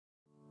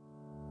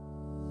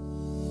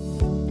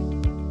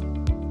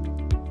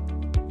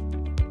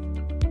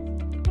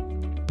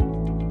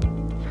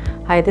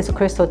Hi, this is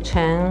Crystal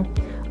Chen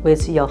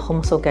with your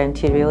Home Sold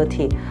Guarantee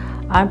Realty.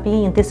 I've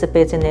been in this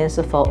business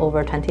for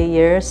over 20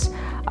 years.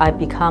 I've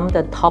become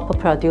the top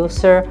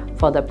producer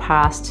for the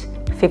past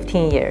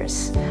 15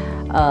 years.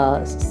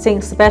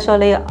 Since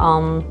especially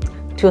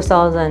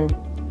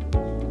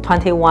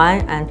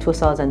 2021 and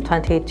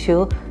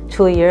 2022,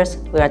 2 years,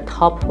 we are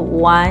top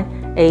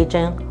 1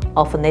 agent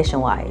of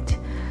nationwide.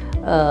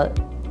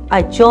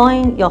 I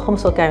joined your Home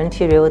Sold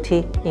Guarantee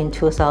Realty in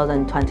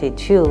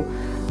 2022.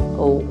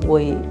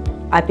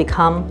 I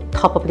become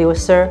top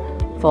producer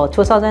for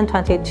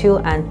 2022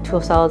 and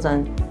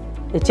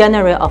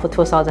January of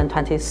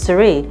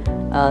 2023,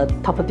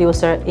 top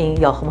producer in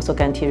your Home Sold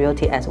Guarantee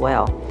Realty as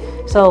well.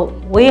 So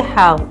we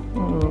have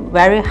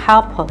very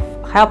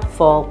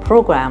helpful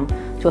program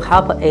to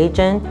help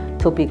agent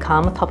to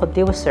become top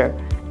producer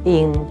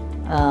in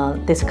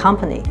this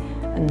company.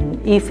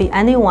 If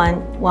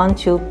anyone want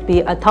to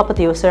be a top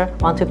producer,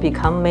 want to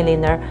become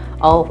millionaire,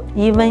 or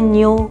even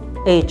new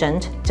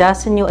agent,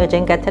 just new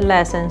agent get a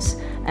license,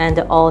 and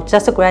or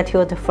just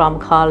graduate from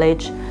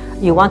college,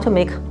 you want to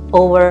make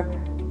over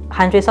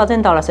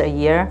 $100,000 a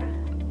year,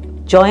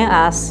 join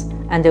us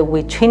and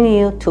we train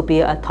you to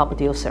be a top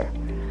producer.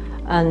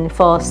 And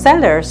for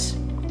sellers,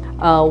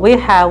 we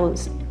have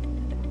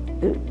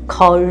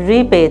called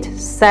rebate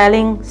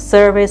selling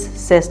service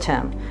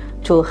system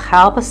to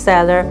help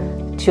seller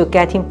to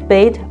getting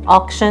paid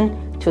auction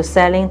to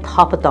selling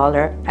top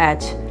dollar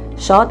at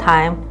short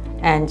time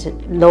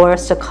and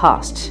lowest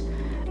cost.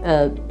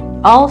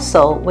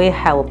 Also, we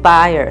have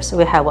buyers.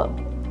 We have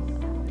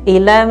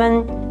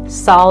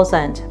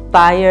 11,000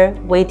 buyer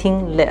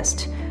waiting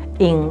list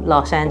in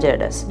Los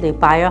Angeles. They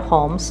buy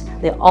homes.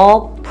 They're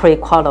all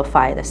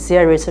pre-qualified,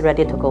 serious,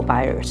 ready-to-go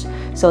buyers.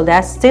 So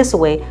that's this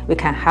way we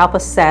can help a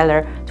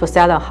seller to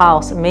sell a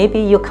house. Maybe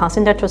you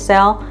consider to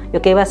sell. You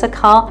give us a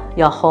call.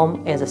 Your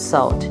home is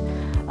sold.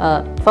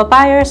 For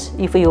buyers,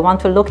 if you want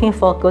to looking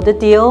for a good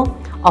deal,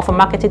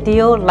 off-market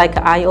deal like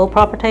IO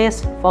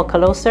properties,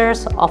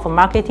 foreclosures,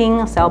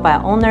 off-marketing, sell by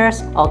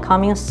owners, or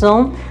coming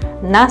soon,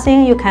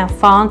 nothing you can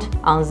find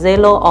on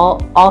Zillow or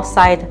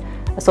outside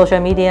social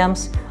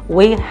mediums.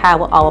 We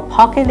have our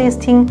pocket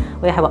listing.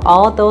 We have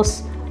all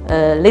those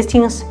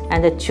listings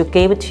and to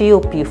give to you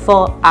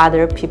before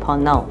other people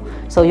know.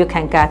 So you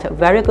can get a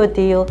very good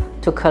deal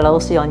to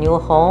close your new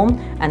home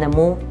and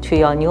move to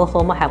your new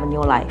home, have a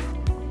new life.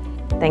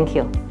 Thank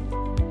you.